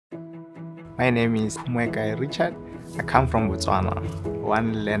My name is Khumoekae Richard. I come from Botswana,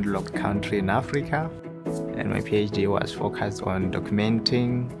 one landlocked country in Africa, and my PhD was focused on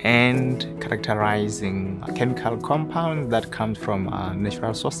documenting and characterizing chemical compounds that come from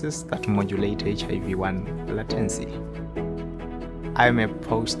natural sources that modulate HIV-1 latency. I'm a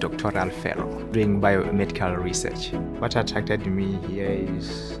postdoctoral fellow doing biomedical research. What attracted me here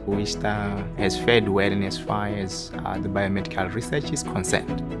is Wistar has fared well in as far as the biomedical research is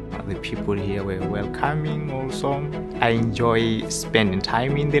concerned. The people here were welcoming also. I enjoy spending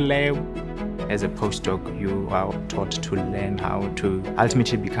time in the lab. As a postdoc, you are taught to learn how to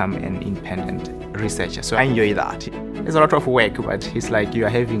ultimately become an independent researcher. So I enjoy that. There's a lot of work, but it's like you are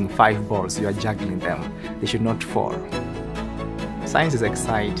having 5 balls, you are juggling them. They should not fall. Science is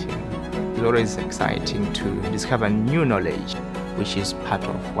exciting. It's always exciting to discover new knowledge, which is part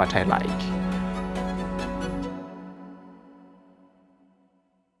of what I like.